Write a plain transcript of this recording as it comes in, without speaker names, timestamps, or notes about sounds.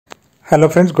Hello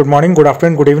friends, good morning, good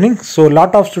afternoon, good evening. So a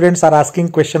lot of students are asking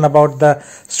question about the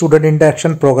student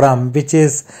induction program which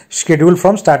is scheduled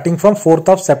from starting from 4th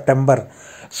of September.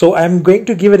 So I'm going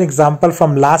to give an example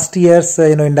from last year's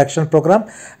induction program,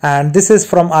 and this is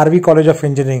from RV College of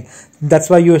Engineering. That's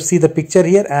why you see the picture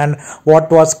here and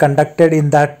what was conducted in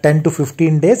that 10 to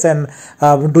 15 days, and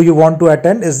do you want to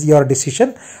attend is your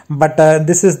decision. But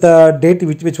this is the date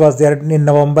which was there in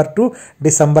November to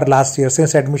December last year,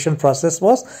 since admission process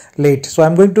was late. So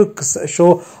I'm going to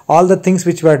show all the things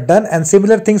which were done, and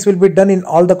similar things will be done in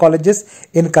all the colleges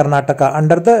in Karnataka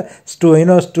under the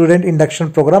student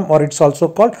induction program, or it's also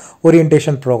called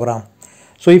orientation program.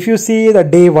 So if you see the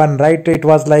day one, right, it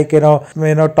was like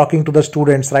talking to the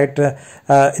students, right,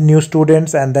 new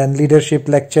students, and then leadership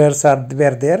lectures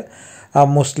were there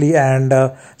mostly, and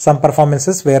some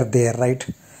performances were there, right.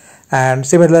 And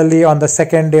similarly, on the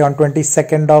second day, on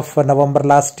 22nd of November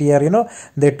last year,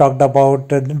 they talked about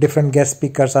different guest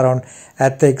speakers around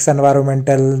ethics,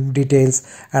 environmental details,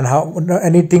 and how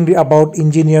anything about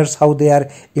engineers, how they are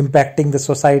impacting the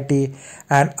society,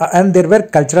 and there were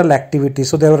cultural activities.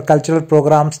 So there were cultural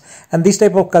programs, and these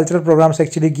type of cultural programs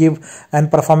actually give,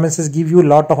 and performances give you a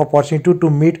lot of opportunity to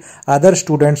meet other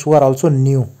students who are also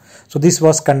new. So this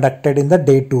was conducted in the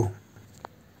day 2.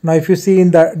 Now, if you see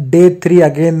in the day 3,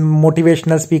 again,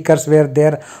 motivational speakers were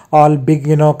there, all big,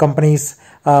 companies,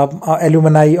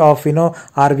 alumni of,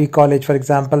 RV College, for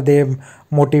example, they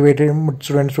motivated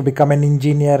students to become an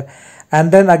engineer.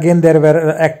 And then again, there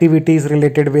were activities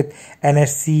related with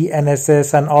NSC,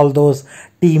 NSS, and all those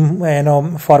team,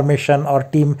 formation or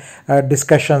team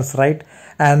discussions, right?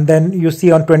 And then you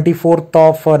see on 24th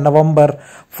of November,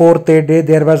 4th day,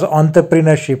 there was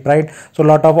entrepreneurship, right? So a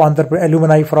lot of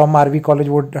alumni from RV College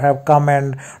would have come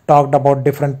and talked about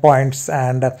different points.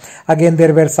 And again,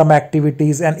 there were some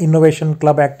activities and innovation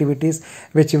club activities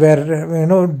which were,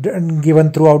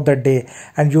 given throughout the day.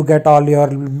 And you get all your,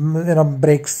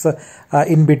 breaks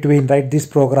in between, right, this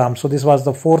program. So this was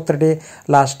the 4th day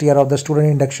last year of the student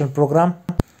induction program.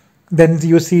 Then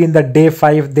you see in the day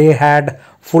 5, they had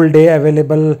full day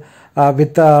available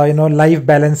with life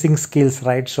balancing skills,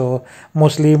 right? So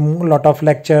mostly a lot of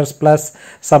lectures plus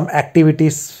some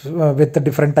activities with the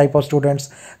different type of students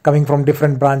coming from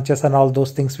different branches, and all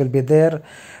those things will be there.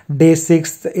 Day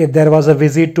 6, there was a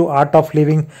visit to Art of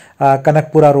Living,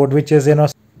 Kanakpura Road, which is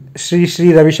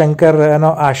Sri Ravi Shankar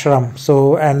ashram.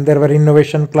 So, and there were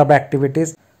innovation club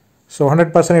activities. So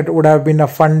 100% it would have been a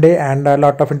fun day, and a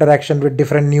lot of interaction with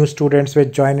different new students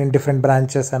which join in different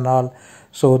branches and all.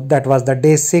 So that was the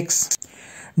day 6.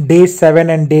 Day 7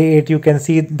 and day 8, you can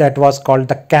see that was called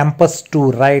the campus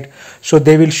tour, right? So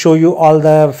they will show you all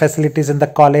the facilities in the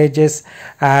colleges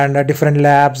and different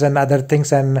labs and other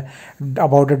things, and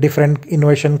about the different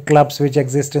innovation clubs which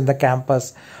exist in the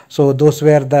campus. So those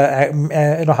were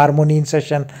the harmony in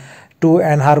session 2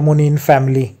 and harmony in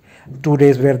family. 2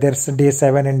 days where there's day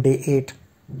 7 and day 8.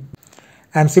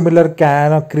 And similar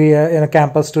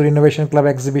campus tour, innovation club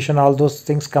exhibition, all those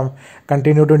things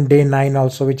continued in day 9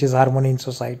 also, which is harmony in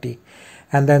society.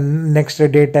 And then next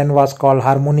day 10 was called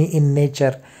harmony in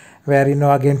nature, where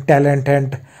again talent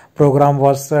and program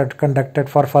was conducted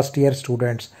for first year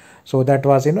students. So that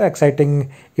was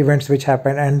exciting events which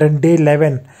happened. And then day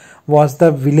 11 was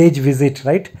the village visit,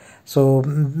 right? So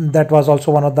that was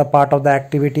also one of the part of the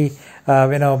activity,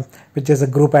 which is a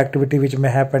group activity which may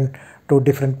happen to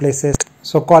different places.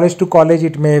 So college to college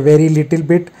it may vary little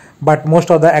bit, but most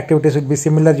of the activities will be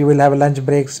similar. You will have lunch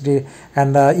breaks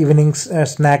and evening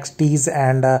snacks, teas,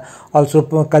 and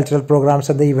also cultural programs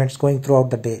and the events going throughout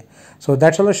the day. So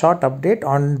that's all a short update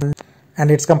on, and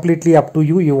it's completely up to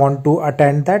you. You want to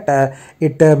attend that.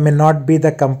 It may not be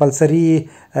the compulsory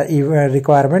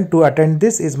requirement to attend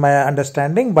this, is my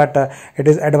understanding, but it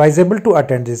is advisable to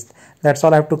attend this. That's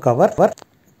all I have to cover.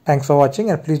 Thanks for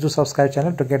watching, and please do subscribe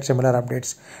channel to get similar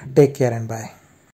updates. Take care and bye.